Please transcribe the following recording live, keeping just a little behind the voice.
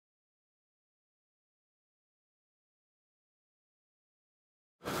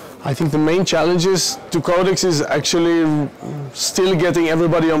I think the main challenges to Codex is actually still getting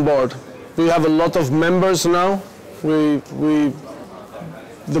everybody on board. We have a lot of members now. The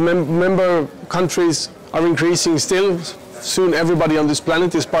member countries are increasing still. Soon everybody on this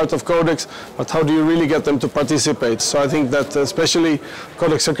planet is part of Codex, but how do you really get them to participate? So I think that especially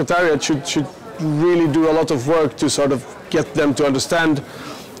Codex Secretariat should really do a lot of work to sort of get them to understand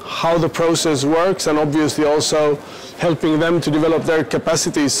how the process works, and obviously also helping them to develop their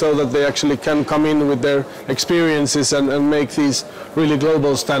capacities so that they actually can come in with their experiences and make these really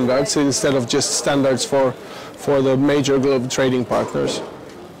global standards instead of just standards for the major global trading partners.